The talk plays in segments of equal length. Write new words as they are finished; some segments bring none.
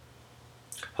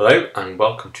Hello and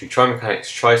welcome to Try Mechanics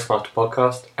Try Smarter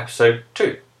Podcast, Episode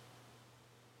 2.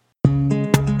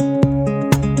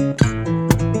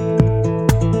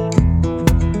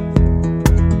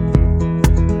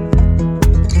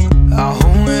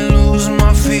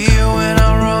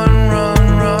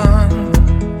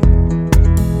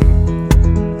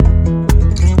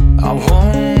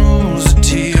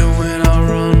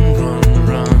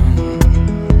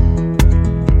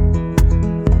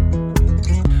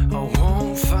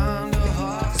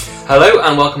 Hello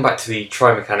and welcome back to the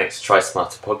Try Mechanics Try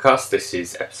Smarter podcast. This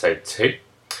is episode 2.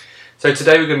 So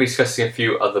today we're going to be discussing a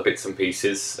few other bits and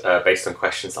pieces based on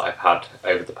questions that I've had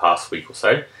over the past week or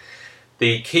so.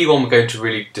 The key one we're going to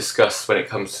really discuss when it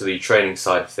comes to the training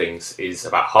side of things is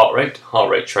about heart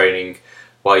rate training,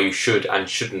 why you should and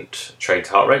shouldn't train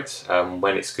to heart rate,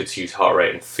 when it's good to use heart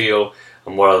rate and feel,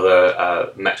 and what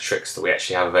other metrics that we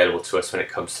actually have available to us when it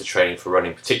comes to training for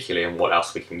running particularly, and what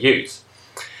else we can use.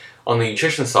 On the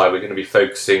nutrition side, we're going to be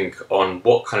focusing on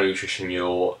what kind of nutrition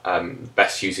you're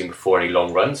best using before any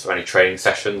long runs or any training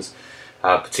sessions,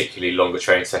 particularly longer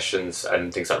training sessions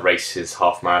and things like races,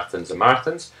 half marathons and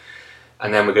marathons.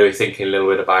 And then we're going to be thinking a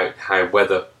little bit about how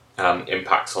weather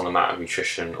impacts on the amount of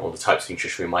nutrition or the types of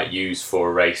nutrition we might use for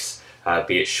a race,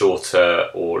 be it shorter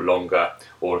or longer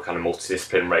or a kind of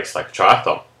multidiscipline race like a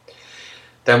triathlon.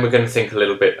 Then we're going to think a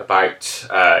little bit about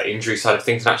injury side of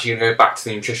things and actually going to go back to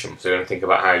the nutrition. So we're going to think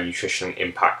about how nutrition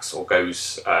impacts or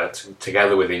goes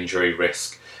together with injury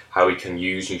risk, how we can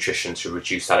use nutrition to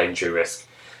reduce that injury risk,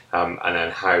 and then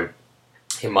how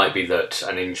it might be that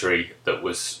an injury that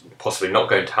was possibly not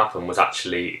going to happen was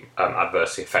actually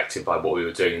adversely affected by what we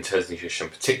were doing in terms of nutrition,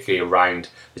 particularly around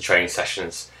the training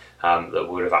sessions that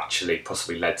would have actually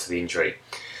possibly led to the injury.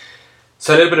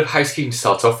 So a little bit of housekeeping to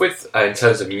start off with. In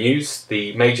terms of news,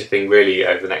 the major thing really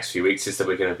over the next few weeks is that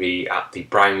we're going to be at the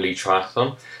Brownlee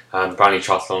Triathlon. The Brownlee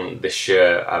Triathlon this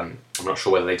year, I'm not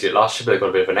sure whether they did it last year, but they've got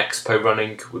a bit of an expo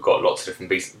running. We've got lots of different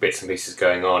bits and pieces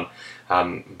going on.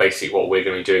 Basically what we're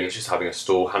going to be doing is just having a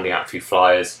stall, handing out a few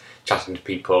flyers, chatting to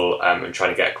people and trying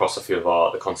to get across a few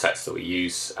of the concepts that we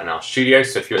use in our studio.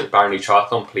 So if you're at the Brownlee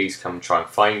Triathlon, please come try and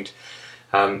find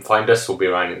us. We'll be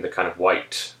around in the kind of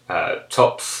white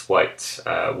tops, white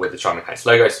with the Try Mechanics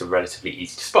logo, so relatively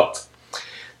easy to spot.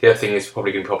 The other thing is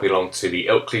probably going to be popping along to the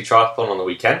Ilkley Triathlon on the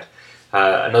weekend.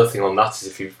 Another thing on that is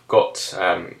if you've got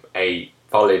a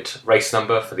valid race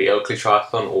number for the Ilkley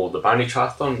Triathlon or the Brownlee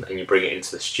Triathlon and you bring it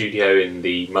into the studio in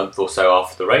the month or so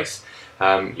after the race,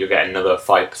 you'll get another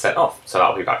 5% off. So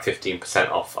that'll be about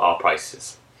 15% off our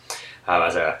prices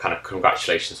as a kind of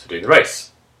congratulations for doing the race.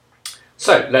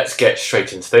 So let's get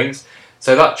straight into things.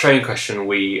 So that training question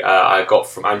I got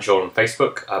from Angela on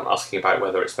Facebook asking about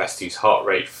whether it's best to use heart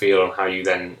rate, feel, and how you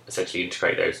then essentially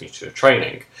integrate those into your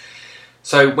training.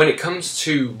 So when it comes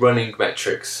to running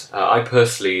metrics, I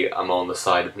personally am on the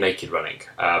side of naked running.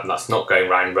 That's not going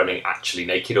around running actually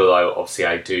naked, although obviously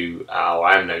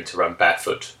I am known to run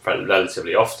barefoot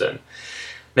relatively often.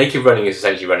 Naked running is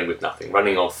essentially running with nothing,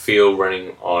 running on feel,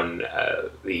 running on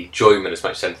the enjoyment as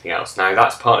much as anything else. Now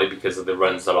that's partly because of the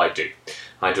runs that I do.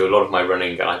 I do a lot of my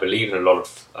running, and I believe in a lot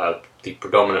of the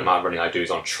predominant amount of running I do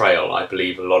is on trail. I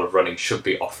believe a lot of running should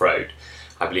be off-road.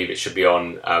 I believe it should be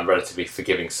on relatively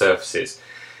forgiving surfaces.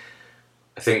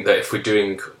 I think that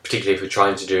particularly if we're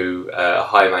trying to do a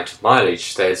high amount of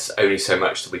mileage, there's only so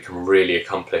much that we can really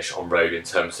accomplish on road in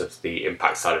terms of the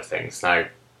impact side of things. Now,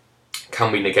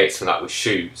 can we negate some of that with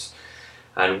shoes?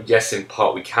 And yes, in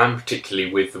part we can,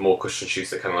 particularly with the more cushion shoes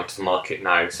that are coming onto the market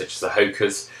now, such as the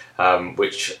Hokas,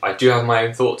 which I do have my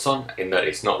own thoughts on, in that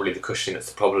it's not really the cushioning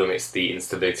that's the problem, it's the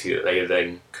instability that they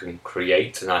then can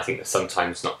create, and I think they're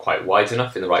sometimes not quite wide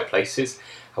enough in the right places.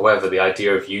 However, the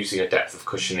idea of using a depth of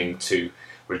cushioning to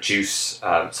reduce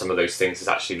some of those things is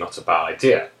actually not a bad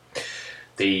idea.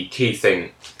 The key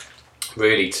thing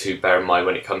really to bear in mind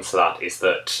when it comes to that is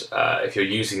that if you're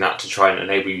using that to try and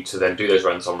enable you to then do those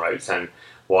runs on roads, then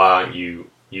why aren't you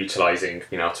utilising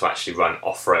to actually run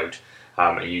off-road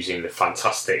and using the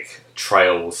fantastic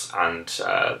trails and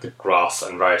the grass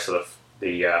and various sort of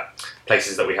the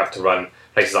places that we have to run,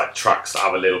 places like tracks that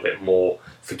have a little bit more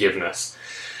forgiveness.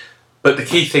 But the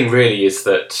key thing really is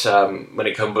that when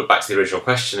it comes back to the original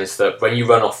question, is that when you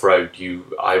run off-road,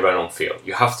 I run on feel.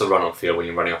 You have to run on feel when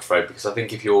you're running off-road, because I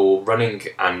think if you're running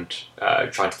and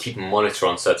trying to keep a monitor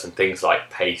on certain things like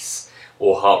pace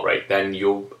or heart rate, then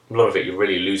a lot of it you're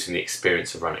really losing the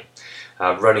experience of running.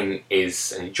 Running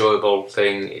is an enjoyable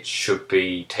thing. It should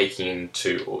be taking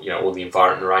into all the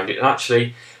environment around it, and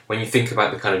actually, when you think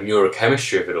about the kind of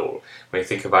neurochemistry of it all, when you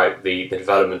think about the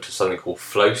development of something called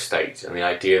flow state and the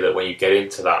idea that when you get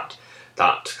into that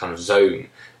kind of zone,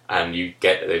 and you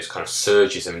get those kind of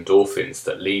surges of endorphins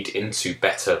that lead into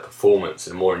better performance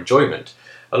and more enjoyment.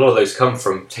 A lot of those come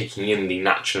from taking in the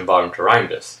natural environment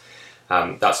around us.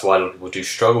 That's why a lot of people do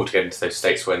struggle to get into those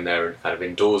states when they're kind of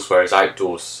indoors, whereas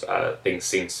outdoors things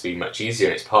seem to be much easier,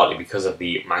 and it's partly because of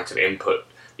the amount of input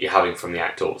you're having from the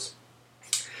outdoors.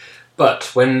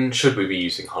 But when should we be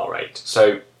using heart rate?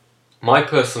 So my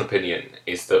personal opinion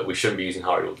is that we shouldn't be using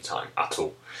heart rate all the time, at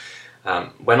all.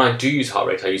 When I do use heart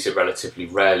rate, I use it relatively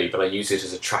rarely, but I use it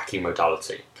as a tracking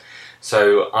modality.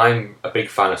 So I'm a big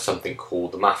fan of something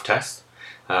called the MAF test,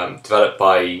 developed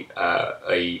by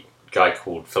a guy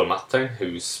called Phil Mattone,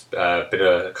 who's been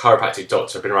a chiropractic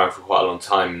doctor, been around for quite a long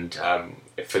time.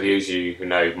 And for those of you who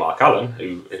know Mark Allen,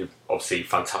 who obviously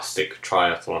fantastic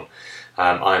triathlon,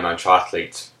 Ironman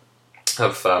triathlete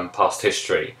of past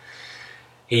history,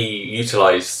 he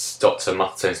utilised Dr.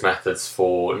 Mattone's methods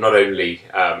for not only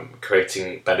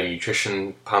creating better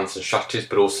nutrition plans and strategies,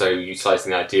 but also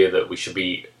utilising the idea that we should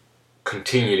be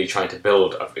continually trying to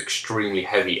build an extremely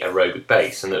heavy aerobic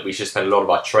base, and that we should spend a lot of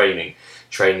our training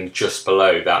just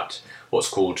below that, what's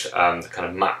called the kind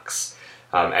of max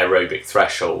aerobic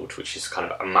threshold, which is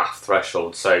kind of a MAF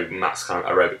threshold, so max kind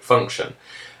of aerobic function.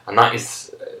 And that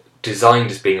is designed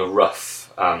as being a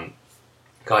rough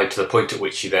guide to the point at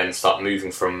which you then start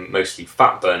moving from mostly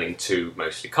fat burning to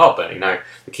mostly carb burning. Now,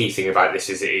 the key thing about this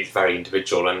is it is very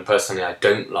individual, and personally I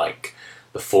don't like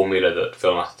the formula that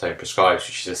Phil Mattone prescribes,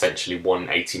 which is essentially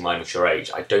 180 minus your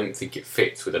age. I don't think it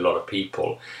fits with a lot of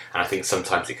people, and I think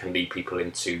sometimes it can lead people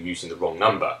into using the wrong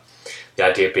number. The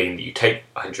idea being that you take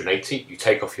 180, you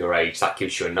take off your age, that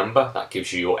gives you a number, that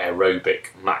gives you your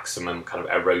aerobic maximum kind of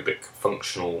aerobic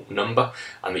functional number,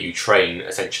 and that you train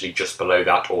essentially just below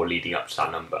that or leading up to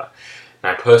that number.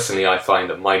 Now personally I find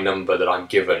that my number that I'm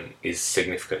given is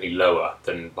significantly lower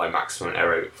than my maximum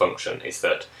aerobic function, is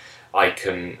that I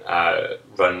can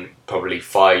run probably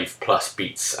 5+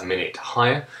 beats a minute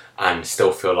higher and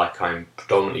still feel like I'm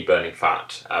predominantly burning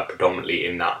fat, predominantly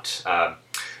in that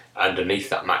underneath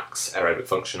that max aerobic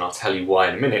function. I'll tell you why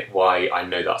in a minute, why I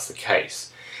know that's the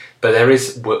case. But there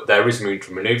is room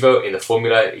for manoeuvre in the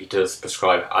formula. He does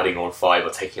prescribe adding on 5 or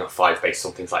taking off 5 based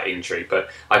on things like injury, but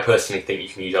I personally think you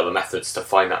can use other methods to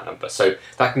find that number. So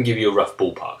that can give you a rough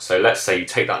ballpark. So let's say you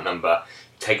take that number,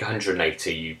 you take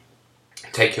 180, you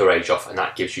take your age off, and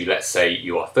that gives you, let's say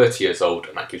you are 30 years old,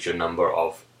 and that gives you a number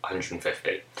of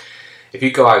 150. If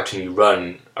you go out and you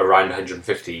run around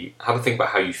 150, have a think about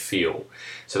how you feel.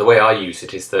 So the way I use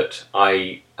it is that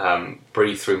I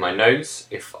breathe through my nose.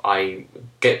 If I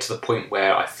get to the point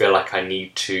where I feel like I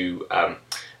need to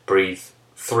breathe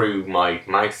through my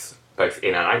mouth, both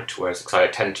in and out, whereas I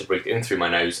tend to breathe in through my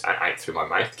nose and out through my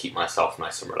mouth, keep myself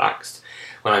nice and relaxed.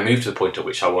 When I move to the point at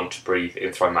which I want to breathe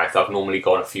in through my mouth, I've normally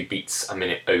gone a few beats a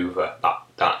minute over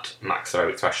that max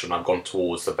aerobic threshold, and I've gone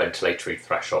towards the ventilatory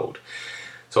threshold.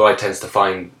 So what I tend to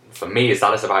find for me is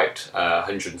that is about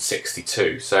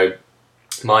 162. So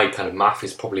my kind of MAF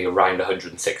is probably around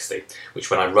 160, which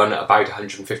when I run at about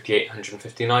 158,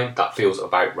 159, that feels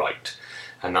about right.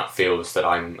 And that feels that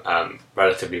I'm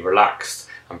relatively relaxed,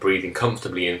 I'm breathing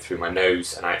comfortably in through my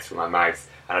nose and out through my mouth,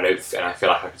 and I feel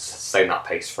like I can sustain that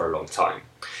pace for a long time.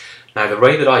 Now the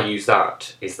way that I use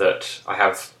that is that I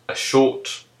have a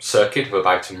short circuit of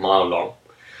about a mile long,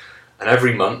 and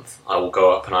every month I will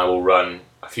go up and I will run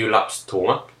a few laps to warm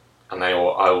up, and I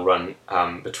will run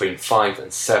between 5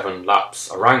 and 7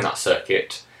 laps around that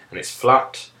circuit, and it's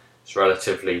flat, it's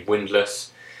relatively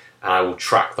windless, and I will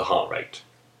track the heart rate.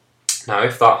 Now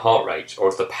if that heart rate, or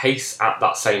if the pace at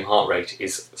that same heart rate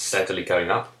is steadily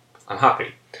going up, I'm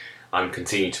happy. I'm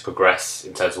continuing to progress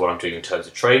in terms of what I'm doing in terms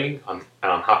of training, and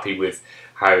I'm happy with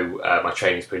how my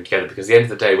training is putting together, because at the end of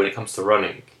the day, when it comes to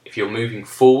running, if you're moving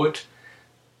forward,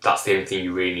 that's the only thing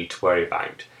you really need to worry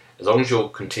about. As long as you're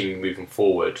continuing moving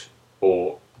forward,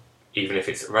 or even if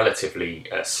it's relatively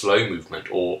slow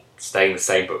movement or staying the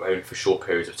same but only for short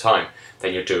periods of time,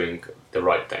 then you're doing the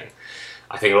right thing.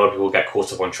 I think a lot of people get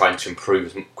caught up on trying to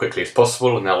improve as quickly as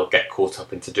possible, and they'll get caught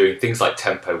up into doing things like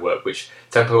tempo work, which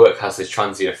tempo work has this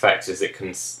transient effect, is it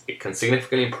can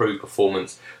significantly improve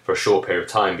performance for a short period of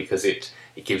time, because it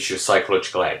gives you a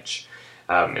psychological edge.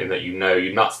 In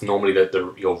that that's normally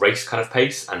your race kind of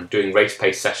pace, and doing race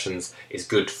pace sessions is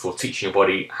good for teaching your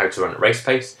body how to run at race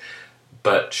pace,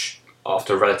 but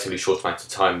after a relatively short amount of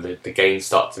time the gains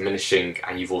start diminishing,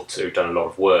 and you've also done a lot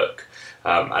of work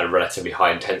at a relatively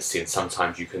high intensity, and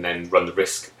sometimes you can then run the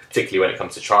risk, particularly when it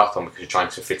comes to triathlon, because you're trying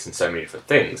to fit in so many different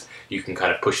things, you can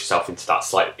kind of push yourself into that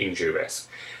slight injury risk.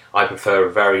 I prefer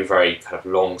a very, very kind of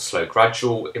long, slow,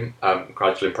 gradual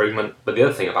improvement. But the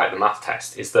other thing about the MAF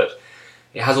test is that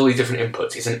it has all these different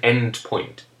inputs. It's an end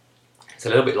point. It's a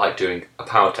little bit like doing a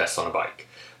power test on a bike.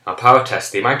 Now, power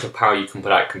test, the amount of power you can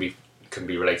put out can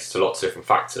be related to lots of different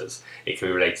factors. It can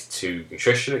be related to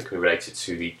nutrition, it can be related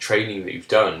to the training that you've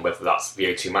done, whether that's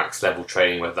VO2 max level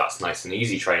training, whether that's nice and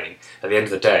easy training. At the end of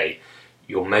the day,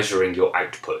 you're measuring your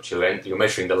output, you're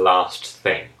measuring the last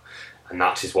thing. And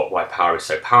that is why power is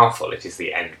so powerful. It is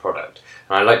the end product.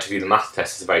 And I like to view the math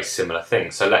test as a very similar thing.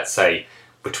 So let's say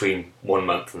between 1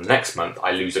 month and the next month,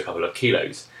 I lose a couple of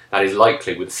kilos. That is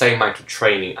likely, with the same amount of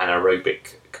training and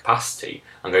aerobic capacity,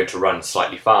 I'm going to run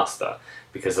slightly faster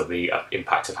because of the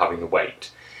impact of having the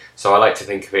weight. So I like to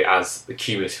think of it as the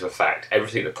cumulative effect.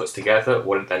 Everything that puts together,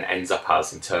 what it then ends up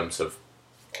as in terms of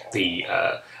the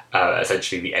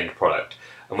essentially the end product.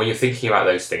 And when you're thinking about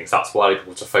those things, that's what I like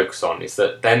people to focus on, is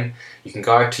that then you can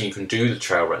go out and you can do the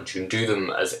trail runs. You can do them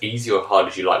as easy or hard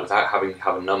as you like without having to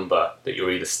have a number that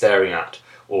you're either staring at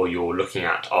or you're looking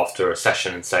at after a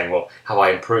session and saying, well, have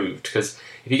I improved? Because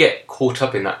if you get caught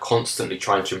up in that constantly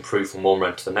trying to improve from one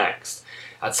run to the next,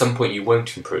 at some point you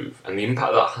won't improve. And the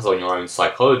impact that has on your own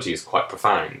psychology is quite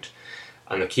profound.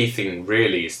 And the key thing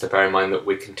really is to bear in mind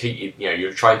that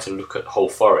you're trying to look at the whole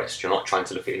forest, you're not trying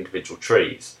to look at individual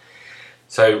trees.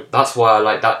 So that's why I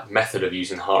like that method of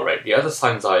using heart rate. The other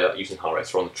times I like using heart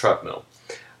rates are on the treadmill.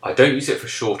 I don't use it for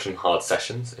short and hard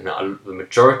sessions. The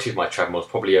majority of my treadmill is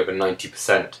probably over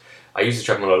 90%. I use the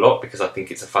treadmill a lot because I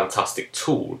think it's a fantastic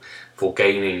tool for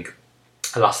gaining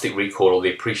elastic recall, or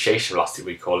the appreciation of elastic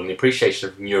recall and the appreciation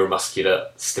of neuromuscular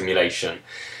stimulation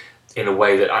in a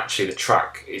way that actually the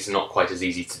track is not quite as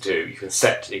easy to do. You can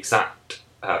set exact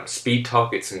speed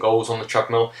targets and goals on the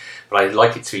treadmill, but I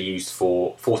like it to be used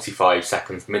for 45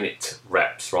 seconds, minute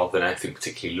reps rather than anything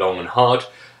particularly long and hard.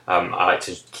 I like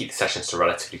to keep the sessions to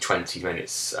relatively 20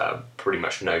 minutes, pretty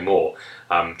much no more,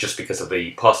 just because of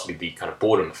partially the kind of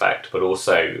boredom effect, but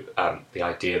also the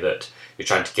idea that you're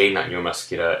trying to gain that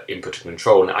neuromuscular input and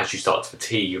control, and as you start to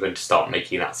fatigue, you're going to start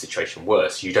making that situation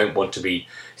worse. You don't want to be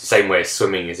the same way as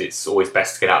swimming. Is it's always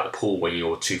best to get out of the pool when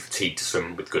you're too fatigued to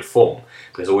swim with good form,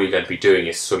 because all you're going to be doing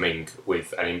is swimming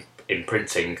with an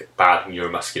imprinting bad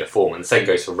neuromuscular form, and the same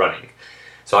goes for running.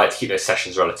 So I like to keep those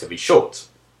sessions relatively short.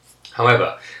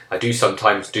 However, I do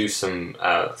sometimes do some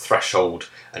threshold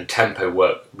and tempo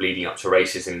work leading up to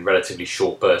races in relatively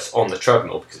short bursts on the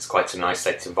treadmill, because it's quite an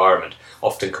isolated environment,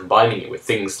 often combining it with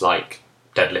things like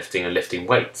deadlifting and lifting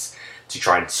weights to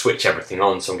try and switch everything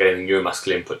on, so I'm getting the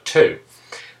neuromuscular input too.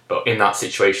 But in that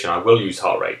situation I will use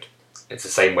heart rate. It's the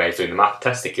same way as doing the math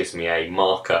test. It gives me a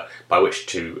marker by which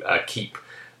to keep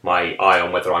my eye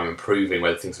on whether I'm improving,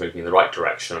 whether things are moving in the right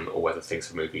direction or whether things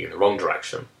are moving in the wrong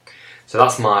direction. So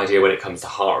that's my idea when it comes to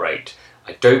heart rate.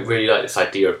 I don't really like this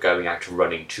idea of going out and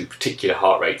running to particular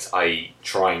heart rates, i.e.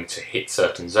 trying to hit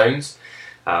certain zones,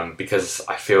 because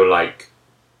I feel like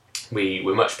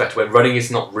we're much better when running is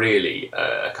not really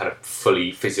a kind of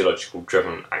fully physiological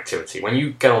driven activity. When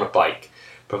you get on a bike,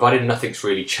 provided nothing's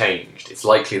really changed, it's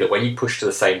likely that when you push to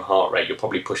the same heart rate, you're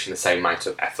probably pushing the same amount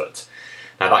of effort.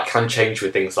 Now that can change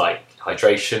with things like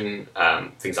hydration,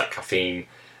 things like caffeine,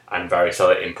 and various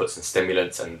other inputs and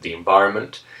stimulants and the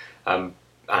environment, and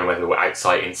whether we're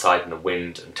outside, inside, and the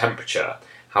wind and temperature.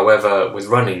 However, with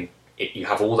running, you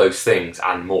have all those things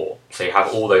and more. So you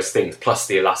have all those things, plus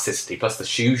the elasticity, plus the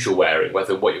shoes you're wearing, what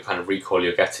your kind of recall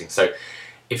you're getting. So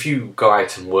if you go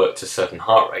out and work to certain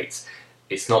heart rates,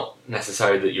 it's not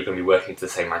necessary that you're going to be working to the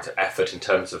same amount of effort in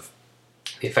terms of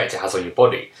the effect it has on your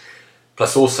body.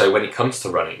 Plus also, when it comes to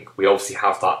running, we obviously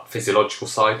have that physiological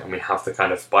side and we have the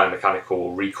kind of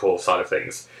biomechanical recall side of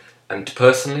things. And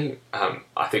personally,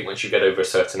 I think once you get over a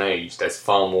certain age, there's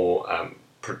far more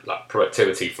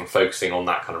productivity from focusing on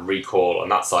that kind of recall and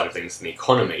that side of things in the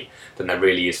economy than there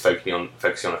really is focusing on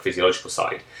a physiological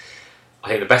side. I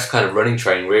think the best kind of running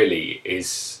training really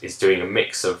is doing a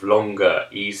mix of longer,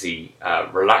 easy,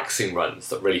 relaxing runs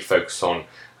that really focus on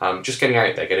just getting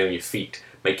out there, getting on your feet,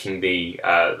 making the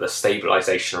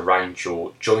stabilisation around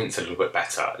your joints a little bit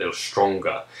better, a little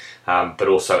stronger, but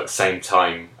also at the same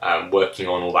time working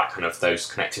on all that kind of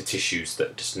those connective tissues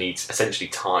that just needs essentially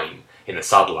time in the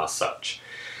saddle as such.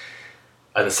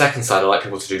 And the second side, I like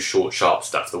people to do short, sharp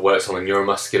stuff that works on the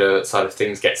neuromuscular side of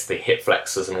things, gets the hip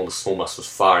flexors and all the small muscles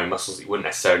firing, muscles that you wouldn't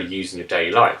necessarily use in your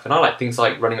daily life. And I like things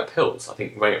like running up hills. I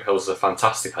think running up hills is a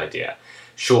fantastic idea.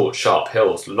 Short, sharp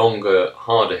hills, longer,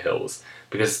 harder hills,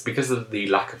 because of the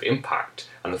lack of impact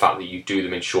and the fact that you do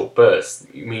them in short bursts.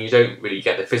 I mean, you don't really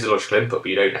get the physiological input, but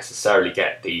you don't necessarily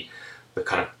get the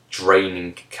kind of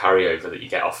draining carryover that you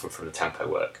get often from the tempo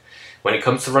work. When it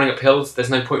comes to running up hills, there's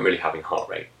no point really having heart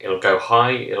rate. It'll go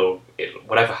high,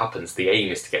 whatever happens, the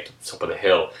aim is to get to the top of the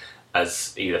hill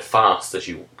as either fast as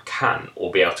you can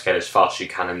or be able to get as fast as you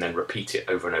can and then repeat it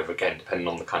over and over again depending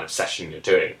on the kind of session you're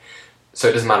doing. So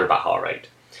it doesn't matter about heart rate.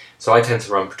 So I tend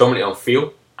to run predominantly on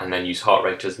feel and then use heart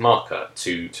rate as marker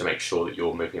to make sure that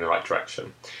you're moving in the right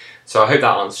direction. So I hope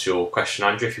that answers your question,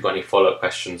 Andrew. If you've got any follow-up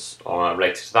questions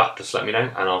related to that, just let me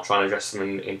know and I'll try and address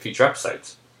them in future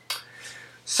episodes.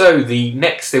 So the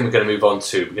next thing we're going to move on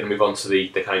to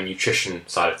the kind of nutrition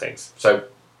side of things. So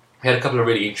we had a couple of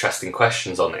really interesting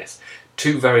questions on this.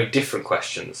 Two very different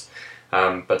questions,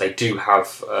 but they do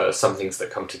have some things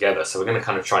that come together. So we're going to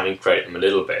kind of try and integrate them a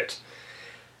little bit.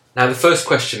 Now the first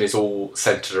question is all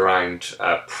centered around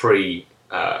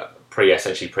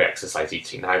essentially pre-exercise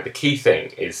eating. Now the key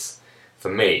thing is, for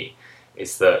me,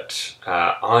 is that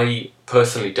I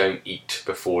personally don't eat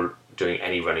before doing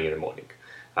any running in the morning.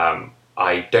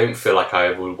 I don't feel like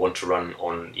I would want to run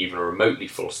on even a remotely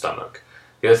full stomach.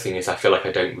 The other thing is I feel like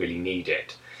I don't really need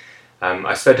it.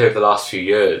 I've spent over the last few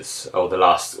years, or the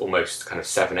last almost kind of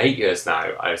 7-8 years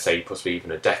now, I'd say possibly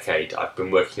even a decade, I've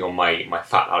been working on my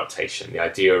fat adaptation, the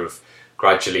idea of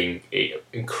gradually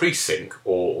increasing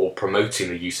or promoting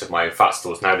the use of my own fat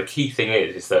stores. Now the key thing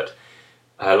is that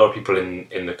a lot of people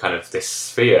in the kind of this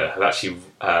sphere have actually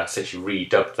essentially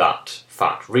redubbed that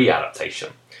fat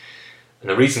readaptation. And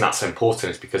the reason that's so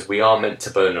important is because we are meant to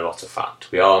burn a lot of fat.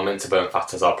 We are meant to burn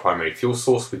fat as our primary fuel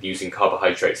source, with using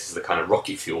carbohydrates as the kind of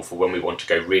rocket fuel for when we want to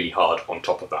go really hard on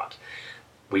top of that.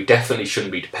 We definitely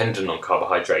shouldn't be dependent on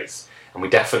carbohydrates, and we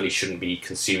definitely shouldn't be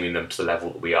consuming them to the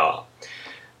level that we are.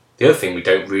 The other thing we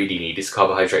don't really need is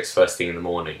carbohydrates first thing in the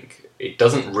morning. It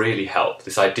doesn't really help.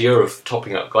 This idea of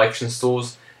topping up glycogen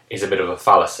stores is a bit of a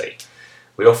fallacy.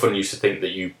 We often used to think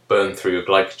that you burn through your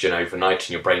glycogen overnight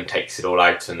and your brain takes it all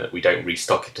out and that we don't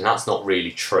restock it, and that's not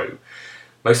really true.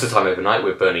 Most of the time overnight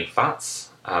we're burning fats,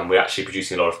 we're actually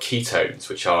producing a lot of ketones,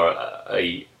 which are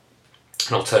an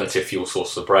alternative fuel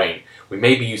source for the brain. We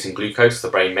may be using glucose, the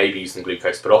brain may be using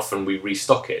glucose, but often we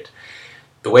restock it.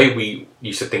 The way we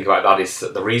used to think about that is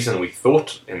that the reason we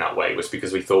thought in that way was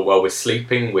because we thought, well, we're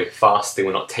sleeping, we're fasting,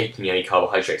 we're not taking any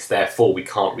carbohydrates, therefore we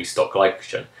can't restock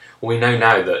glycogen. Well, we know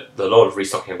now that a lot of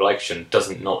restocking of glycogen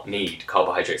doesn't not need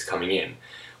carbohydrates coming in.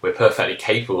 We're perfectly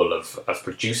capable of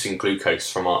producing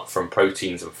glucose from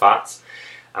proteins and fats,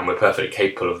 and we're perfectly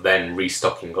capable of then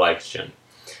restocking glycogen.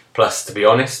 Plus, to be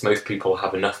honest, most people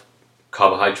have enough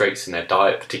carbohydrates in their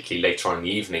diet, particularly later on in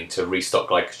the evening, to restock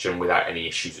glycogen without any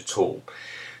issues at all.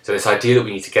 So this idea that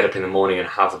we need to get up in the morning and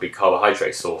have a big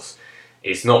carbohydrate source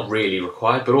is not really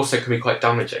required, but also can be quite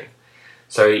damaging.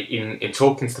 So in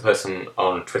talking to the person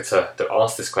on Twitter that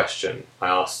asked this question, I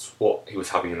asked what he was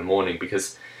having in the morning,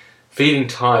 because feeling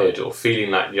tired or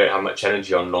feeling like you don't have much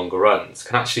energy on longer runs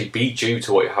can actually be due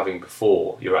to what you're having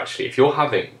before. If you're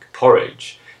having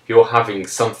porridge, if you're having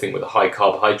something with a high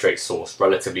carbohydrate source,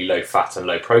 relatively low fat and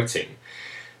low protein,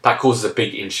 that causes a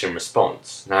big insulin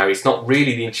response. Now, it's not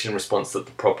really the insulin response that's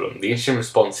the problem. The insulin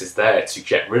response is there to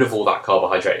get rid of all that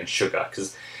carbohydrate and sugar,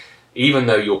 because even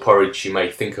though your porridge, you may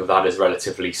think of that as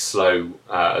relatively slow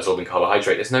absorbing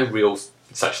carbohydrate, there's no real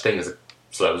such thing as a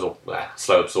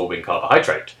slow absorbing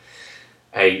carbohydrate.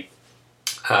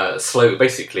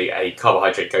 Basically a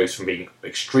carbohydrate goes from being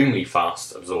extremely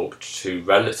fast absorbed to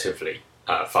relatively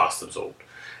fast absorbed,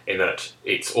 in that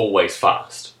it's always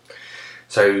fast.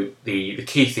 So the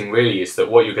key thing really is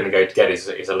that what you're going to go to get is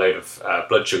a load of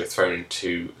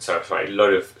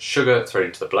load of sugar thrown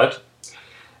into the blood,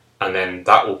 and then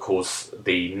that will cause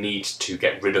the need to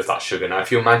get rid of that sugar. Now,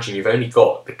 if you imagine you've only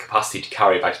got the capacity to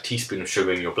carry about a teaspoon of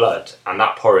sugar in your blood, and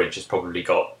that porridge has probably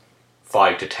got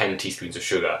 5 to 10 teaspoons of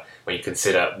sugar when you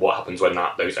consider what happens when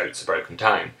those oats are broken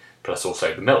down, plus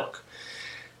also the milk.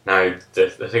 Now, the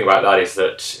thing about that is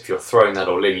that if you're throwing that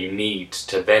all in, you need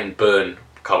to then burn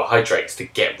carbohydrates to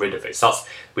get rid of it. So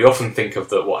we often think of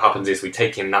that what happens is we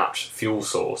take in that fuel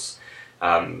source,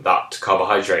 that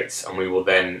carbohydrates, and we will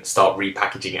then start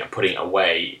repackaging it and putting it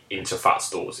away into fat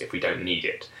stores if we don't need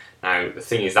it. Now, the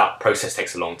thing is that process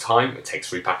takes a long time. It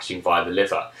takes repackaging via the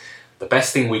liver. The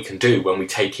best thing we can do when we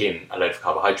take in a load of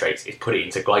carbohydrates is put it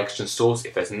into glycogen stores.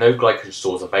 If there's no glycogen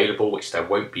stores available, which there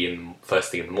won't be in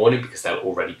first thing in the morning because they'll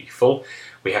already be full,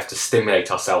 we have to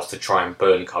stimulate ourselves to try and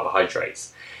burn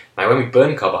carbohydrates. Now, when we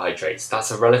burn carbohydrates,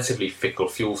 that's a relatively fickle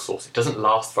fuel source. It doesn't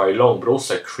last very long, but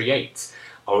also creates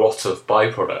a lot of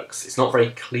byproducts. It's not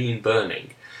very clean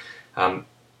burning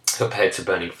compared to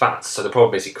burning fats. So the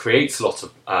problem is it creates a lot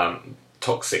of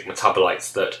toxic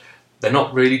metabolites that they're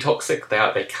not really toxic.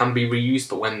 They can be reused,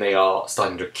 but when they are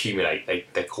starting to accumulate,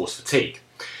 they cause fatigue.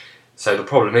 So the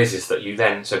problem is that you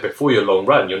then, so before your long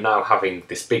run, you're now having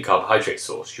this big carbohydrate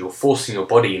source. You're forcing your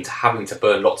body into having to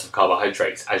burn lots of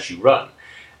carbohydrates as you run.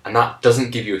 and that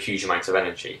doesn't give you a huge amount of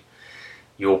energy.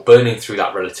 You're burning through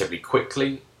that relatively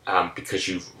quickly because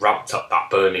you've ramped up that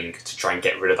burning to try and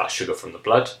get rid of that sugar from the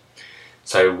blood.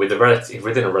 So within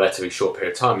a relatively short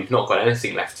period of time, you've not got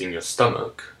anything left in your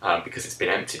stomach because it's been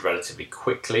emptied relatively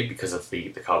quickly because of the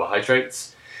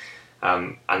carbohydrates.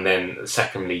 And then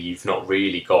secondly, you've not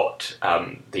really got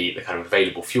the kind of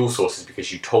available fuel sources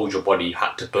because you told your body you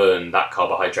had to burn that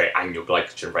carbohydrate and your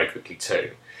glycogen very quickly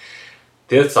too.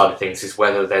 The other side of things is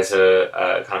whether there's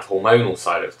a kind of hormonal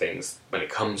side of things. When it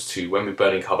comes to when we're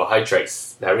burning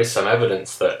carbohydrates, there is some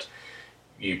evidence that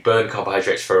you burn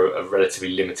carbohydrates for a relatively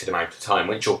limited amount of time.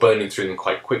 Once you're burning through them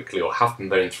quite quickly or have been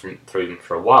burning through them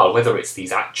for a while, whether it's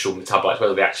these actual metabolites,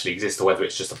 whether they actually exist or whether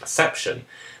it's just a perception,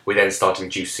 we then start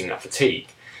inducing a fatigue.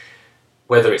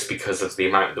 Whether it's because of the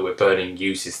amount that we're burning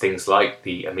uses things like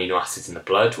the amino acids in the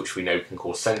blood, which we know can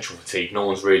cause central fatigue, no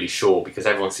one's really sure because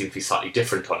everyone seems to be slightly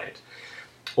different on it.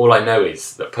 All I know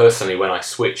is that personally when I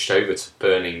switched over to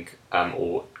burning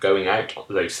or going out on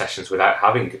those sessions without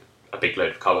having a big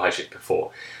load of carbohydrates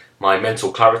before, my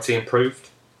mental clarity improved,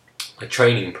 my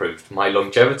training improved, my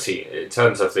longevity in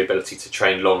terms of the ability to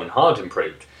train long and hard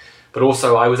improved, but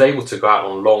also I was able to go out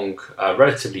on long,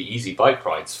 relatively easy bike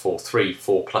rides for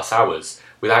 3-4 plus hours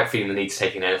without feeling the need to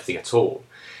take in anything at all.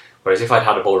 Whereas if I'd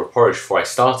had a bowl of porridge before I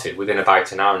started, within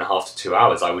about an hour and a half to 2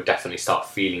 hours, I would definitely start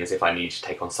feeling as if I needed to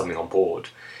take on something on board.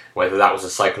 Whether that was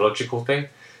a psychological thing,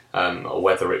 or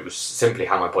whether it was simply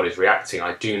how my body's reacting,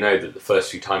 I do know that the first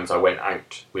few times I went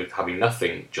out with having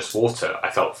nothing, just water,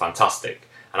 I felt fantastic.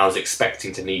 And I was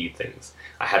expecting to need things.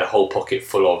 I had a whole pocket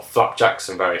full of flapjacks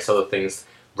and various other things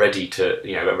ready at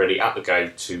the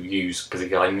go to use,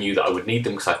 because I knew that I would need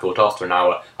them because I thought after an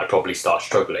hour I'd probably start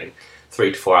struggling.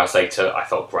 3 to 4 hours later, I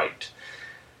felt great.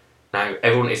 Now,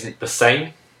 everyone isn't the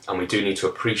same, and we do need to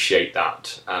appreciate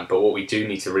that. But what we do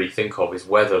need to really think of is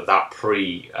whether that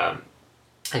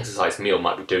exercise meal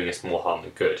might be doing us more harm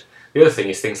than good. The other thing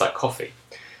is things like coffee.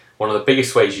 One of the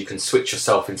biggest ways you can switch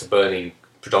yourself into burning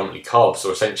predominantly carbs,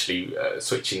 or essentially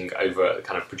switching over,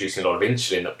 kind of producing a lot of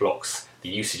insulin that blocks the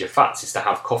usage of fats, is to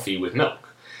have coffee with milk.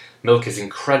 Milk is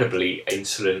incredibly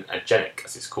insulinogenic,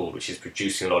 as it's called, which is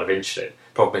producing a lot of insulin.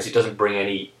 Problem is it doesn't bring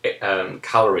any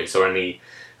calories or any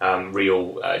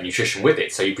real nutrition with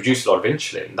it, so you produce a lot of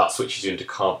insulin, that switches you into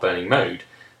carb burning mode,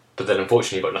 but then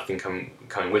unfortunately you've got nothing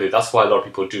coming with it. That's why a lot of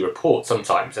people do report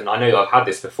sometimes, and I know that I've had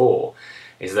this before,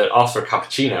 is that after a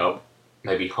cappuccino,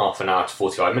 maybe half an hour to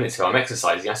 45 minutes if I'm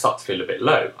exercising, I start to feel a bit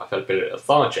low, I feel a bit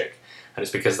lethargic, and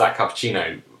it's because that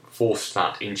cappuccino forced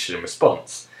that insulin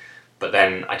response, but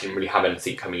then I didn't really have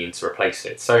anything coming in to replace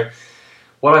it. So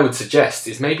what I would suggest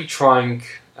is maybe trying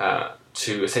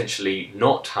to essentially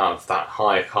not have that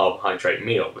higher carbohydrate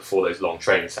meal before those long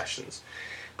training sessions.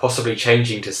 Possibly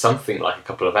changing to something like a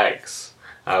couple of eggs,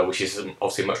 which is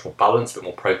obviously much more balanced, a bit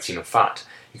more protein and fat.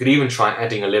 You could even try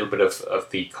adding a little bit of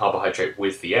the carbohydrate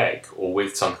with the egg or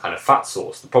with some kind of fat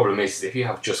source. The problem is if you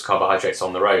have just carbohydrates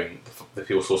on their own, the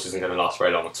fuel source isn't going to last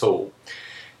very long at all.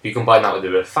 If you combine that with a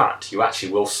bit of fat, you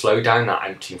actually will slow down that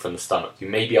emptying from the stomach. You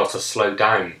may be able to slow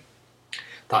down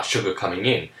that sugar coming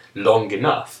in long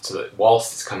enough so that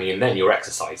whilst it's coming in then you're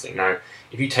exercising. Now,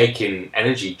 if you take in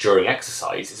energy during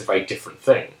exercise, it's a very different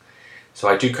thing. So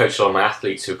I do coach a lot of my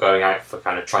athletes who are going out for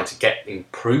kind of trying to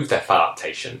improve their fat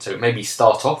adaptation. So maybe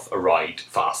start off a ride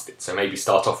fasted. So maybe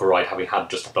start off a ride having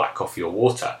had just a black coffee or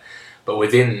water. But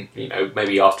within,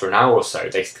 maybe after an hour or so,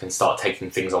 they can start taking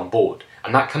things on board.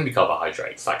 And that can be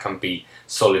carbohydrates, that can be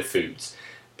solid foods.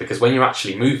 Because when you're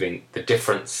actually moving, the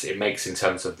difference it makes in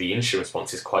terms of the insulin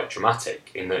response is quite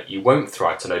dramatic, in that you won't throw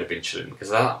out a load of insulin,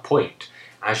 because at that point,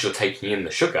 as you're taking in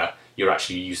the sugar, you're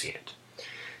actually using it.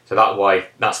 So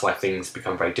that's why things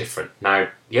become very different. Now,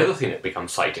 the other thing that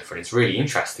becomes slightly different, is really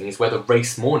interesting, is whether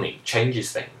race morning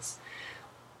changes things.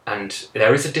 And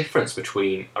there is a difference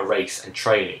between a race and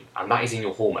training, and that is in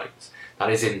your hormones. That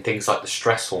is in things like the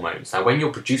stress hormones. Now, when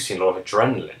you're producing a lot of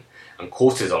adrenaline and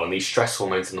cortisol and these stress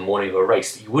hormones in the morning of a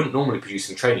race that you wouldn't normally produce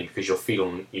in training because you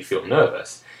feel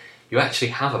nervous, you actually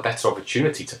have a better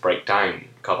opportunity to break down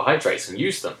carbohydrates and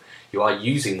use them. You are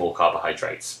using more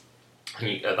carbohydrates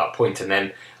at that point,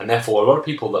 and therefore a lot of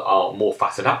people that are more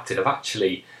fat adapted have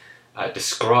actually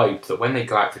described that when they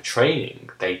go out for training,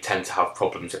 they tend to have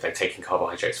problems if they're taking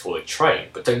carbohydrates before they train,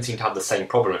 but don't seem to have the same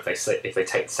problem if they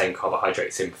take the same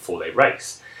carbohydrates in before they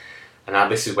race. And now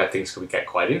this is where things could get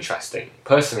quite interesting.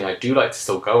 Personally, I do like to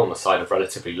still go on the side of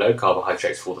relatively low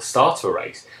carbohydrates for the start of a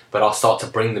race, but I'll start to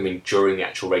bring them in during the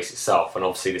actual race itself. And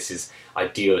obviously this is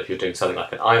ideal if you're doing something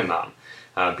like an Ironman,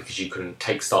 because you can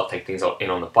start taking things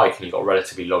in on the bike and you've got a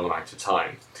relatively long amount of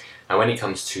time. Now when it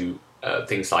comes to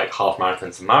things like half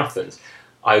marathons and marathons,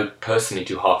 I would personally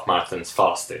do half marathons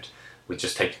fasted, with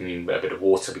just taking a bit of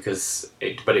water,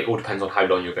 but it all depends on how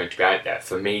long you're going to be out there.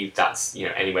 For me, that's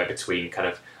anywhere between kind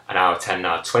of an hour 10, an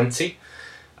hour 20.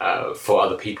 For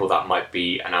other people, that might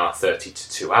be an hour 30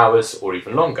 to 2 hours, or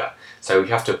even longer. So you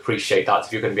have to appreciate that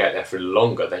if you're going to be out there for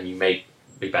longer, then you may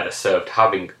be better served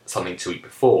having something to eat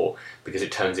before, because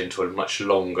it turns into a much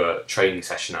longer training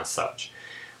session as such.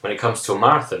 When it comes to a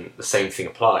marathon, the same thing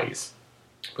applies.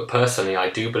 But personally, I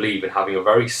do believe in having a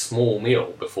very small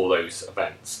meal before those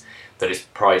events that is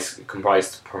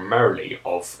comprised primarily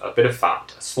of a bit of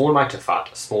fat, a small amount of fat,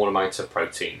 a small amount of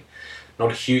protein.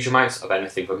 Not a huge amount of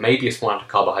anything, but maybe a small amount of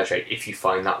carbohydrate if you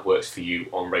find that works for you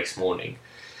on race morning.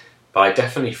 But I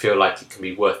definitely feel like it can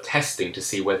be worth testing to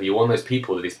see whether you're one of those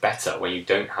people that is better when you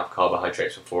don't have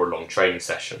carbohydrates before a long training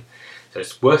session. So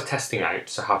it's worth testing out,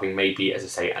 so having maybe, as I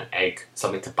say, an egg,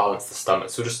 something to balance the stomach,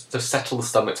 so just to settle the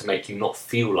stomach to make you not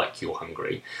feel like you're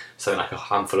hungry, something like a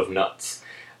handful of nuts,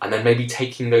 and then maybe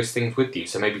taking those things with you.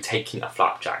 So maybe taking a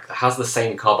flapjack that has the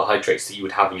same carbohydrates that you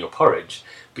would have in your porridge,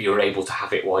 but you're able to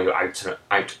have it while you're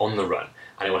out on the run,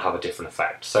 and it will have a different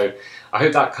effect. So I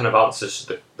hope that kind of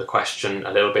answers the question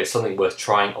a little bit. Something worth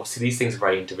trying. Obviously these things are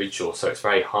very individual, so it's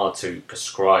very hard to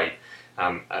prescribe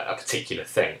a particular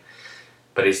thing.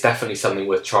 But it's definitely something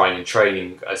worth trying and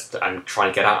training and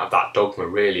trying to get out of that dogma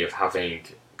really of having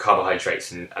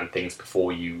carbohydrates and things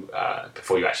before you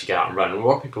actually get out and run. And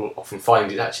what people often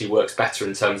find, it actually works better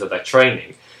in terms of their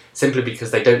training, simply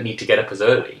because they don't need to get up as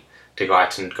early to go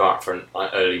out for an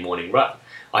early morning run.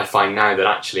 I find now that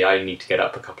actually I need to get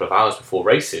up a couple of hours before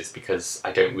races because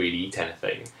I don't really eat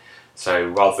anything. So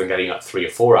rather than getting up 3 or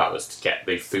 4 hours to get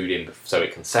the food in so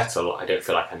it can settle, I don't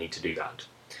feel like I need to do that.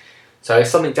 So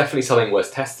it's definitely something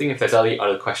worth testing. If there's any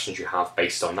other questions you have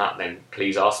based on that, then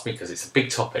please ask me, because it's a big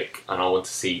topic and I want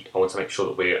to make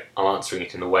sure that I'm answering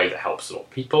it in a way that helps a lot of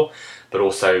people, but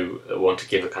also want to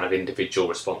give a kind of individual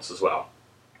response as well.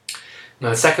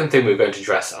 Now the second thing we're going to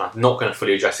address, and I'm not going to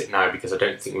fully address it now because I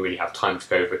don't think we really have time to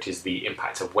go over it, is the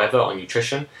impact of weather on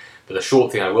nutrition. But the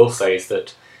short thing I will say is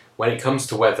that when it comes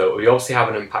to weather, we obviously have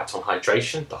an impact on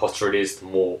hydration. The hotter it is, the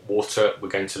more water we're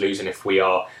going to lose. And if we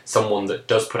are someone that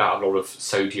does put out a lot of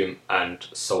sodium and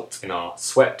salt in our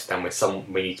sweat, then might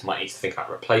need to think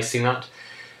about replacing that.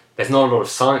 There's not a lot of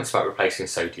science about replacing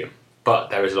sodium, but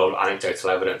there is a lot of anecdotal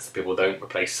evidence that people don't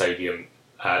replace sodium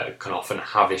can often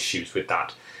have issues with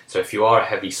that. So if you are a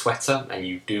heavy sweater and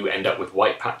you do end up with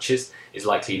white patches, it's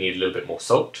likely you need a little bit more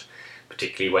salt,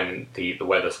 particularly when the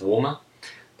weather's warmer.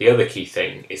 The other key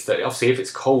thing is that obviously if it's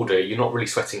colder, you're not really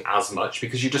sweating as much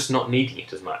because you're just not needing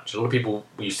it as much. A lot of people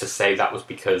used to say that was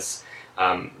because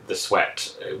the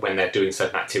sweat, when they're doing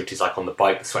certain activities like on the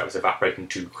bike, the sweat was evaporating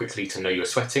too quickly to know you're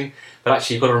sweating. But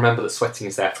actually you've got to remember that sweating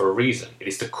is there for a reason. It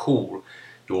is to cool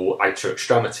your outer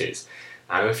extremities.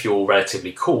 Now if you're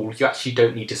relatively cool, you actually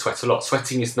don't need to sweat a lot.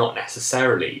 Sweating is not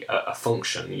necessarily a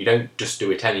function. You don't just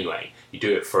do it anyway. You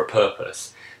do it for a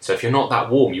purpose. So if you're not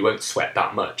that warm, you won't sweat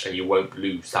that much and you won't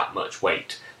lose that much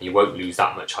weight and you won't lose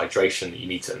that much hydration that you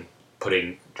need to put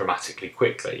in dramatically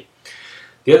quickly.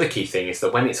 The other key thing is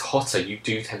that when it's hotter, you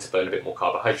do tend to burn a bit more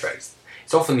carbohydrates.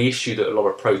 It's often the issue that a lot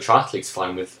of pro triathletes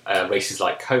find with races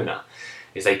like Kona,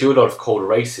 is they do a lot of colder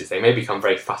races, they may become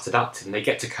very fat adapted and they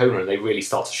get to Kona and they really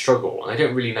start to struggle and they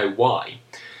don't really know why.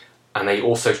 And they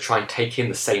also try and take in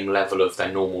the same level of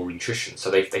their normal nutrition. So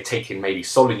they take in maybe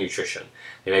solid nutrition.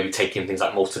 They may be taking things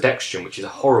like maltodextrin, which is a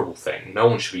horrible thing. No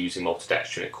one should be using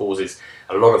maltodextrin. It causes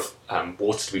a lot of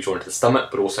water to be drawn into the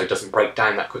stomach, but also doesn't break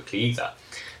down that quickly either.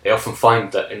 They often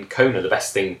find that in Kona, the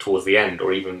best thing towards the end,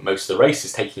 or even most of the race,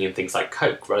 is taking in things like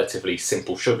Coke, relatively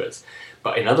simple sugars.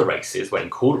 But in other races, when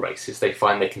colder races, they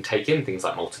find they can take in things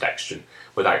like maltodextrin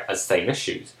without as same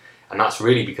issues. And that's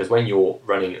really because when you're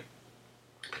running,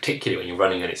 particularly when you're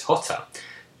running and it's hotter,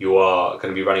 you are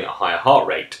going to be running at a higher heart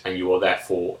rate and you are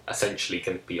therefore essentially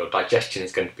going to be, your digestion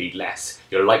is going to be less.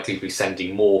 You're likely to be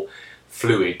sending more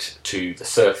fluid to the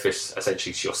surface,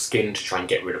 essentially to your skin, to try and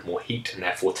get rid of more heat and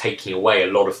therefore taking away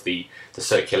a lot of the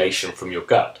circulation from your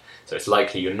gut. So it's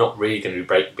likely you're not really going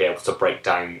to be able to break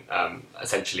down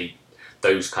essentially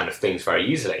those kind of things very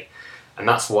easily. And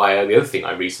that's why the other thing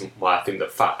why I think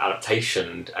that fat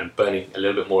adaptation and burning a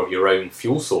little bit more of your own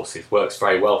fuel sources works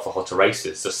very well for hotter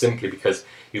races, just simply because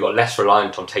you've got less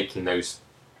reliant on taking those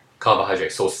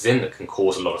carbohydrate sources in that can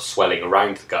cause a lot of swelling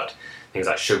around the gut. Things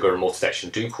like sugar and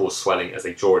maltodextrin do cause swelling as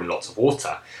they draw in lots of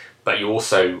water, but you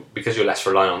also, because you're less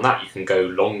reliant on that, you can go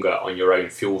longer on your own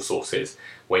fuel sources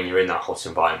when you're in that hot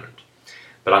environment.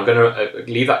 But I'm going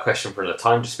to leave that question for another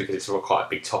time just because it's quite a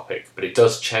big topic, but it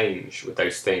does change with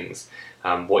those things,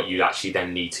 what you actually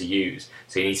then need to use.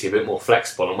 So you need to be a bit more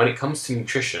flexible. And when it comes to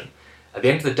nutrition, At the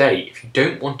end of the day, if you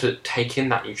don't want to take in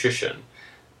that nutrition,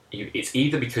 it's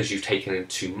either because you've taken in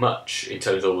too much in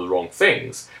terms of all the wrong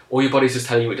things, or your body's just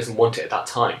telling you it doesn't want it at that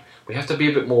time. We have to be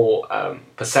a bit more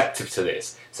perceptive to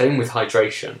this. Same with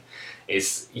hydration.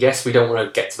 Is yes, we don't want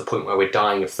to get to the point where we're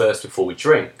dying of thirst before we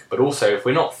drink, but also if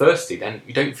we're not thirsty, then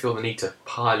you don't feel the need to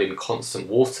pile in constant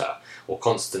water or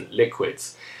constant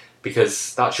liquids,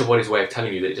 because that's your body's way of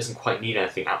telling you that it doesn't quite need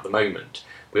anything at the moment.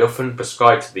 We often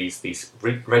prescribe to these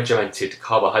regimented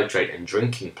carbohydrate and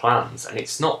drinking plans, and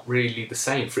it's not really the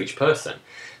same for each person.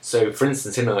 So, for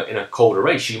instance, in a colder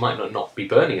race, you might not be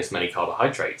burning as many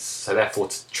carbohydrates, so therefore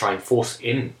to try and force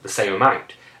in the same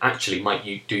amount actually might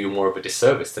do you more of a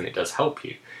disservice than it does help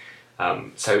you.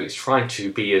 So it's trying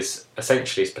to be as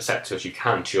essentially as perceptive as you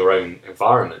can to your own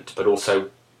environment, but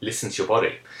also listen to your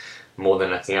body more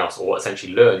than anything else, or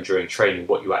essentially learn during training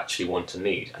what you actually want and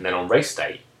need, and then on race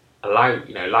day, allow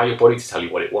your body to tell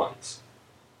you what it wants.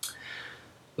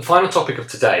 The final topic of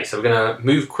today, so we're going to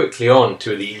move quickly on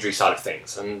to the injury side of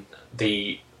things, and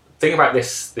the thing about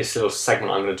this little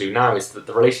segment I'm going to do now is that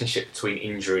the relationship between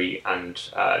injury and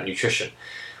nutrition.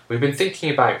 We've been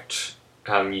thinking about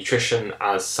nutrition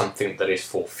as something that is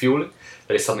for fueling,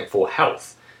 that is something for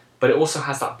health, but it also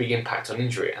has that big impact on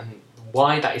injury. And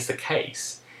why that is the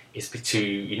case is because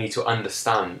you need to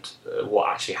understand what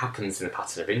actually happens in the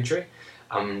pattern of injury,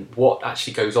 and what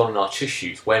actually goes on in our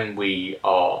tissues when we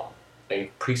are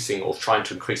increasing or trying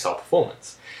to increase our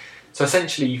performance. So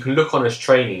essentially you can look on as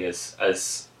training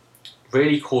as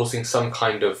really causing some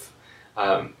kind of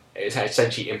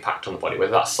essentially impact on the body,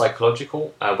 whether that's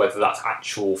psychological, whether that's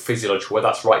actual physiological, whether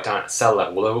that's right down at the cell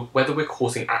level, whether we're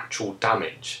causing actual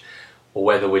damage, or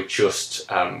whether we're just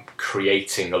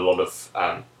creating a lot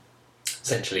of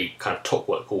essentially kind of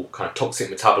what we call kind of toxic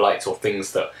metabolites, or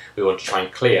things that we want to try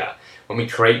and clear. When we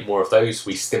create more of those,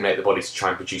 we stimulate the body to try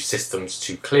and produce systems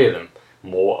to clear them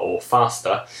more or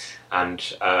faster,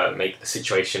 and make the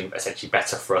situation essentially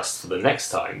better for us for the next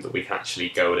time, that we can actually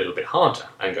go a little bit harder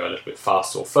and go a little bit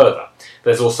faster or further.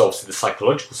 There's also obviously the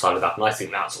psychological side of that, and I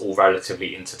think that's all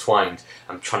relatively intertwined,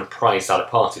 and trying to prize that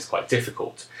apart is quite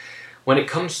difficult. When it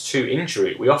comes to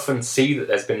injury, we often see that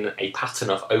there's been a pattern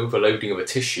of overloading of a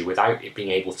tissue without it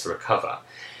being able to recover.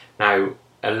 Now,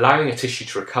 allowing a tissue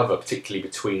to recover, particularly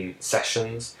between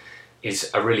sessions,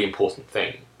 is a really important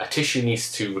thing. A tissue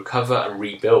needs to recover and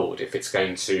rebuild if it's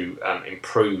going to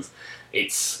improve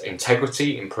its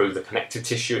integrity, improve the connective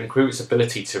tissue, improve its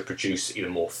ability to produce either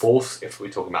more force if we're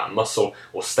talking about muscle,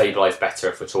 or stabilise better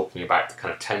if we're talking about the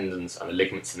kind of tendons and the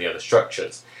ligaments and the other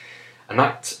structures. And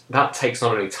that takes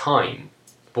not only time,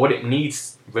 but what it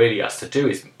needs really us to do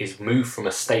is move from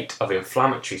a state of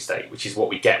inflammatory state, which is what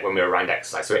we get when we're around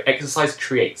exercise. So exercise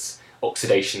creates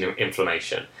oxidation and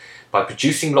inflammation. By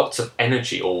producing lots of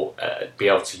energy, or be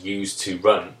able to use to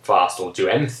run fast or do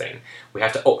anything, we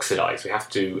have to oxidize. We have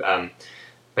to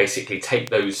basically take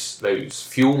those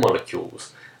fuel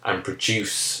molecules and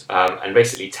produce and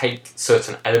basically take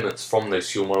certain elements from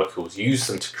those fuel molecules, use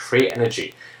them to create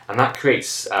energy, and that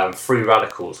creates free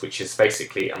radicals, which is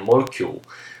basically a molecule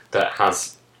that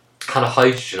has kind of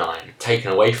hydrogen ion taken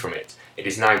away from it. It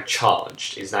is now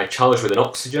charged. It is now charged with an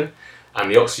oxygen, and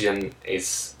the oxygen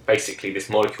is basically, this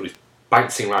molecule is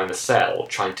bouncing around the cell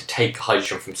trying to take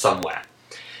hydrogen from somewhere.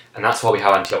 And that's why we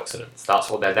have antioxidants. That's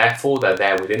what they're there for. They're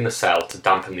there within the cell to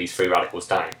dampen these free radicals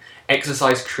down.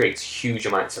 Exercise creates huge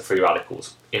amounts of free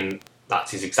radicals.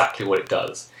 That is exactly what it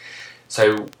does.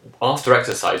 So after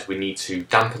exercise, we need to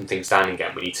dampen things down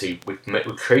again.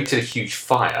 We've created a huge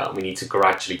fire, and we need to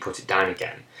gradually put it down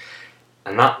again.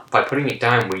 And that, by putting it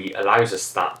down, allows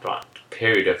us that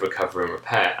period of recovery and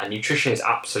repair. And nutrition is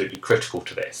absolutely critical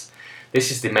to this. This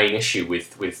is the main issue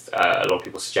with a lot of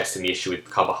people suggesting the issue with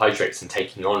carbohydrates and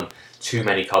taking on too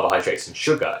many carbohydrates and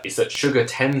sugar, is that sugar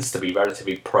tends to be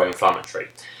relatively pro-inflammatory.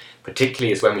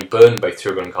 Particularly as when we burn both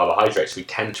sugar and carbohydrates, we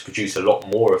tend to produce a lot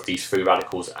more of these free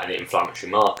radicals and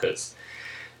inflammatory markers.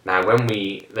 Now, when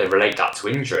we relate that to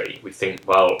injury, we think,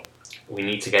 well, we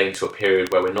need to get into a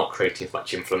period where we're not creating as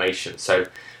much inflammation. So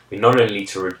we not only need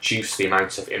to reduce the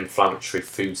amount of inflammatory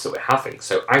foods that we're having,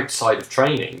 so outside of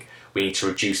training, we need to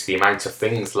reduce the amount of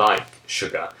things like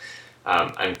sugar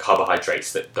and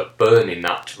carbohydrates that burn in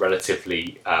that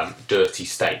relatively dirty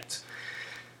state.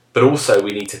 But also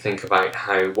we need to think about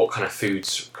what kind of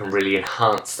foods can really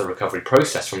enhance the recovery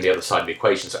process from the other side of the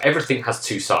equation. So everything has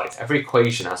two sides. Every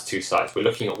equation has two sides. We're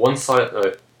looking at one side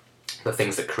at the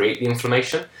things that create the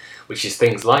inflammation, which is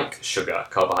things like sugar,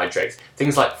 carbohydrates,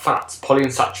 things like fats,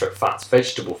 polyunsaturated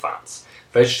fats,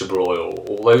 vegetable oil,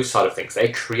 all those side of things. They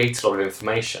create a lot of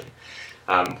inflammation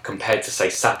compared to, say,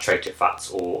 saturated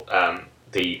fats or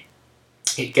the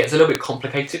It gets a little bit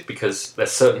complicated because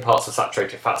there's certain parts of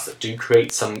saturated fats that do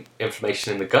create some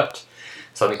inflammation in the gut,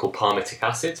 something called palmitic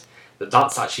acid,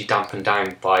 that's actually dampened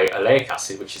down by oleic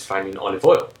acid, which is found in olive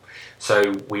oil.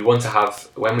 So we want to have,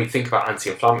 when we think about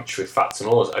anti-inflammatory fats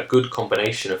and oils, a good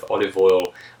combination of olive oil,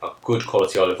 a good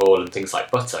quality olive oil, and things like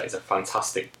butter is a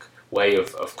fantastic way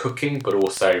of cooking, but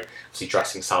also obviously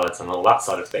dressing salads and all that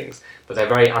side of things. But they're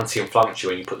very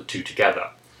anti-inflammatory when you put the two together.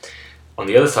 On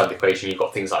the other side of the equation, you've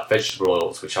got things like vegetable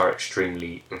oils, which are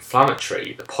extremely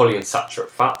inflammatory. The polyunsaturated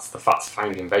fats, the fats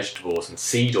found in vegetables, and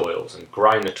seed oils and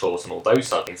groundnut oils and all those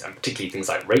sort of things, and particularly things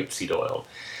like rapeseed oil,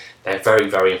 they're very,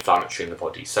 very inflammatory in the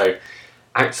body. So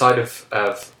outside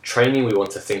of training, we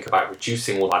want to think about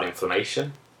reducing all that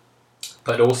inflammation,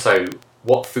 but also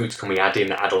what foods can we add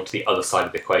on to the other side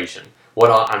of the equation?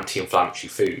 What are anti-inflammatory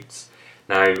foods?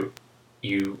 Now,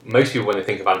 most people, when they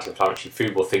think of anti-inflammatory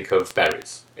food, will think of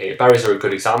berries. Berries are a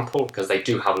good example because they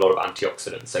do have a lot of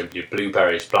antioxidants, so your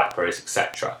blueberries, blackberries,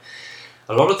 etc.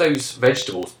 A lot of those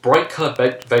vegetables, bright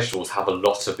coloured vegetables, have a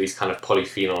lot of these kind of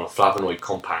polyphenol and flavonoid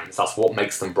compounds. That's what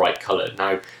makes them bright coloured.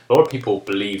 Now, a lot of people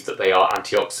believe that they are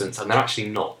antioxidants, and they're actually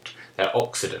not. They're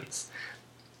oxidants.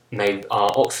 And they are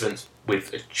oxidants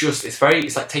with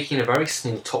it's like taking a very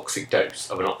small toxic dose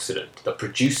of an oxidant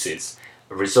that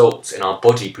results in our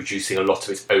body producing a lot of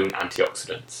its own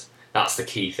antioxidants. That's the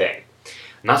key thing.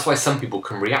 And that's why some people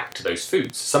can react to those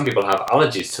foods. Some people have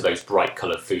allergies to those bright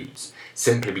coloured foods,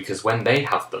 simply because when they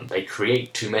have them, they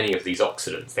create too many of these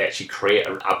oxidants. They actually create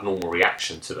an abnormal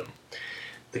reaction to them.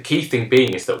 The key thing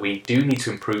being is that we do need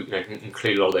to include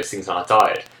a lot of those things in our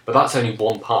diet, but that's only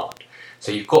one part.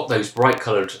 So you've got those bright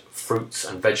coloured fruits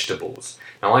and vegetables.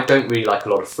 Now, I don't really like a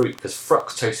lot of fruit because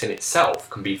fructose in itself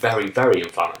can be very, very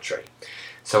inflammatory.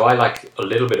 So I like a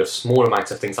little bit of small amounts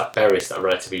of things like berries that are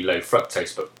relatively low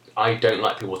fructose, but I don't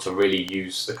like people to really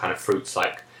use the kind of fruits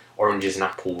like oranges and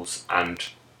apples and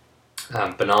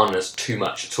bananas too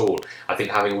much at all. I think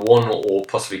having one or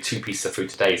possibly two pieces of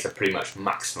fruit a day is a pretty much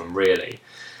maximum, really.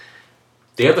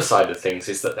 The other side of things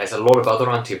is that there's a lot of other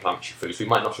anti-inflammatory foods we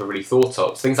might not have really thought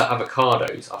of. Things like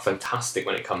avocados are fantastic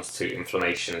when it comes to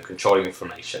inflammation and controlling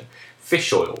inflammation.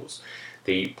 Fish oils.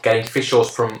 Getting fish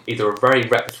oils from either a very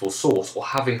reputable source or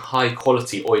having high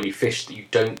quality oily fish that you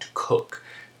don't cook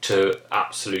to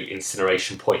absolute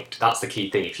incineration point. That's the key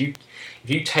thing. If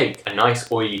you take a nice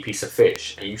oily piece of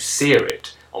fish and you sear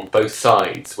it on both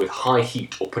sides with high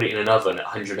heat or put it in an oven at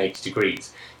 180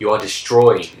 degrees, you are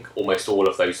destroying almost all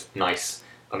of those nice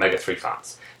omega-3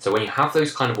 fats. So when you have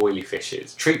those kind of oily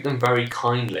fishes, treat them very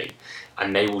kindly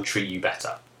and they will treat you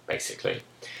better, basically.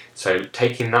 So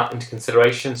taking that into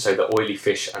consideration, so the oily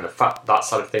fish and the fat, that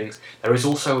side of things, there is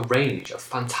also a range of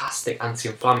fantastic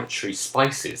anti-inflammatory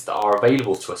spices that are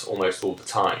available to us almost all the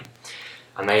time.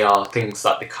 And they are things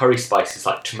like the curry spices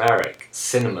like turmeric,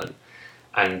 cinnamon,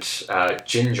 and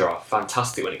ginger are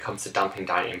fantastic when it comes to damping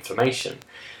down inflammation.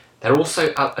 They're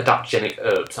also adaptogenic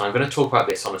herbs, and I'm going to talk about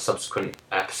this on a subsequent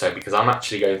episode because I'm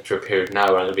actually going through a period now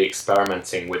where I'm going to be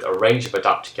experimenting with a range of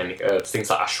adaptogenic herbs, things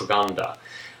like ashwagandha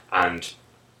and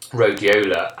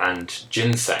rhodiola and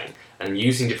ginseng, and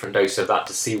using different doses of that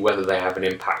to see whether they have an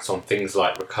impact on things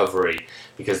like recovery,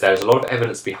 because there's a lot of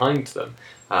evidence behind them,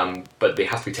 but they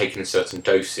have to be taken in certain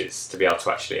doses to be able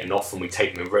to actually, and often we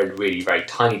take them in really very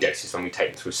tiny doses when we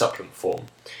take them through supplement form.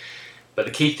 But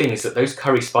the key thing is that those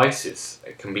curry spices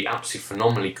can be absolutely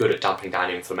phenomenally good at damping down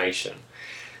inflammation.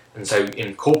 And so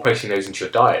incorporating those into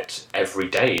your diet every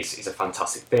day is a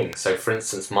fantastic thing. So for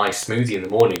instance, my smoothie in the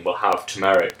morning will have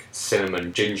turmeric,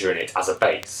 cinnamon, ginger in it as a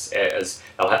base.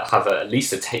 I'll have at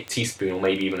least a teaspoon or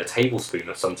maybe even a tablespoon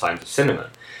of sometimes of cinnamon.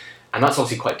 And that's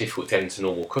obviously quite difficult to get into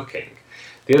normal cooking.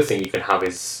 The other thing you can have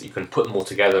is you can put them all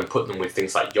together and put them with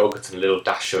things like yogurt and a little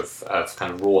dash of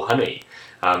kind of raw honey.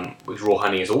 Which raw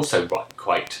honey is also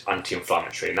quite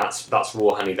anti-inflammatory, and that's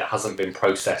raw honey that hasn't been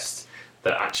processed,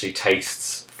 that actually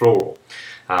tastes floral.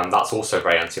 That's also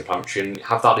very anti-inflammatory, and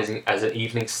have that as an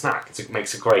evening snack. It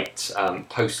makes a great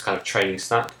post kind of training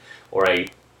snack, or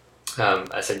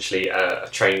essentially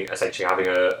having as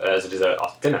a dessert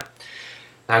after dinner.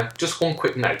 Now, just one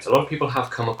quick note: a lot of people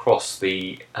have come across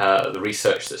the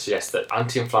research that suggests that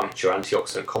anti-inflammatory or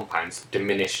antioxidant compounds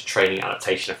diminish training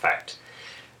adaptation effect.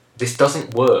 This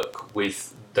doesn't work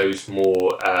with those the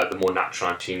more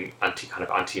natural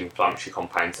anti-inflammatory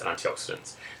compounds and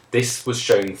antioxidants. This was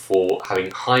shown for having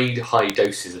high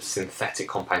doses of synthetic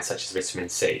compounds such as vitamin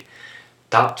C.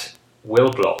 That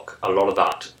will block a lot of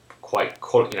that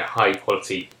high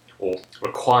quality or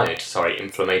required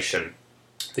inflammation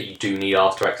that you do need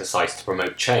after exercise to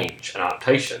promote change and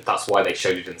adaptation. That's why they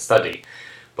showed it in the study.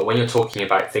 But when you're talking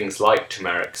about things like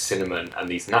turmeric, cinnamon, and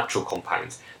these natural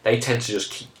compounds, they tend to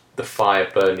just keep the fire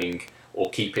burning or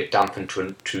keep it dampened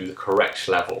to the correct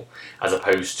level, as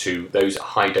opposed to those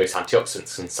high-dose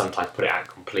antioxidants can sometimes put it out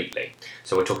completely.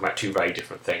 So we're talking about two very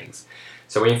different things.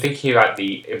 So when you're thinking about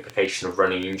the implication of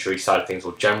running injury side of things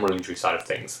or general injury side of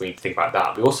things, we need to think about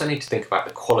that. We also need to think about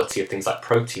the quality of things like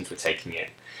proteins we're taking in.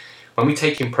 When we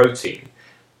take in protein,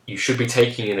 you should be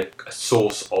taking in a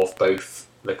source of both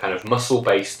the kind of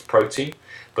muscle-based protein,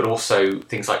 but also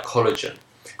things like collagen.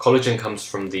 Collagen comes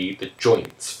from the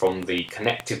joints, from the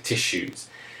connective tissues,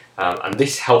 and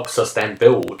this helps us then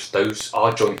build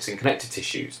our joints and connective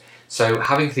tissues. So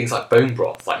having things like bone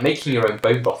broth, like making your own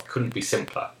bone broth, couldn't be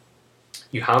simpler.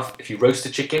 If you roast a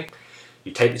chicken,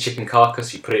 you take the chicken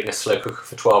carcass, you put it in a slow cooker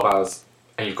for 12 hours,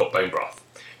 and you've got bone broth.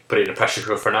 Put it in a pressure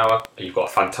cooker for an hour, and you've got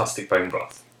a fantastic bone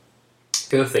broth.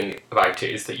 The other thing about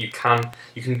it is that you can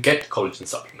get collagen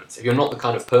supplements. If you're not the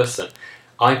kind of person,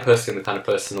 I personally am the kind of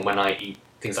person that when I eat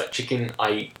things like chicken,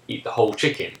 I eat the whole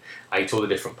chicken. I eat all the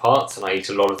different parts, and I eat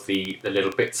a lot of the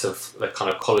little bits of the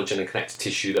kind of collagen and connective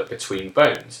tissue that are between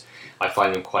bones. I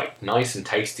find them quite nice and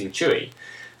tasty and chewy.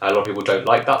 A lot of people don't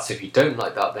like that, so if you don't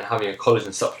like that, then having a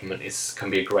collagen supplement can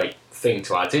be a great thing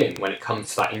to add in when it comes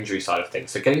to that injury side of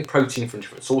things. So getting protein from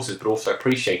different sources, but also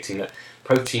appreciating that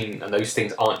protein and those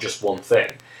things aren't just one thing,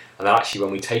 and that actually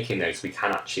when we take in those, we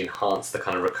can actually enhance the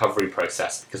kind of recovery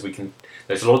process, because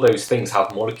there's a lot of those things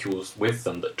have molecules with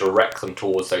them that direct them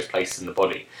towards those places in the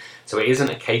body. So it isn't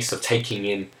a case of taking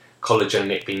in collagen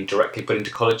and it being directly put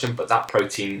into collagen, but that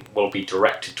protein will be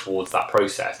directed towards that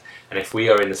process. And if we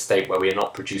are in a state where we are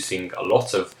not producing a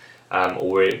lot of,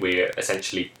 or we're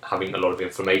essentially having a lot of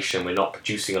inflammation, we're not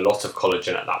producing a lot of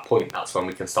collagen at that point, that's when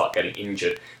we can start getting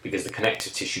injured, because the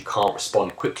connective tissue can't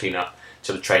respond quickly enough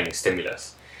to the training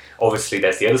stimulus. Obviously,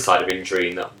 there's the other side of injury,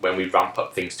 in that when we ramp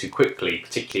up things too quickly,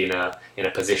 particularly in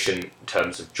a position in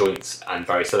terms of joints and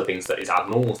various other things that is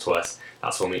abnormal to us,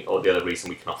 that's or the other reason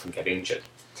we can often get injured.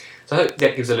 So I hope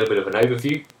that gives a little bit of an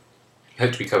overview. I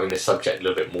hope to be covering this subject a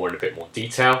little bit more in a bit more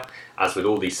detail. As with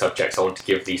all these subjects, I want to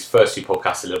give these first two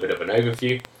podcasts a little bit of an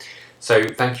overview. So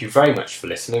thank you very much for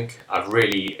listening. I've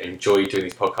really enjoyed doing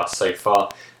these podcasts so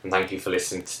far, and thank you for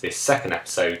listening to this second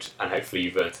episode, and hopefully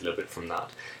you've learned a little bit from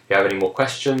that. If you have any more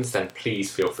questions, then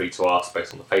please feel free to ask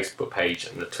both on the Facebook page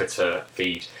and the Twitter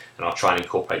feed, and I'll try and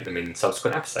incorporate them in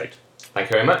subsequent episodes.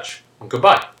 Thank you very much, and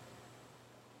goodbye.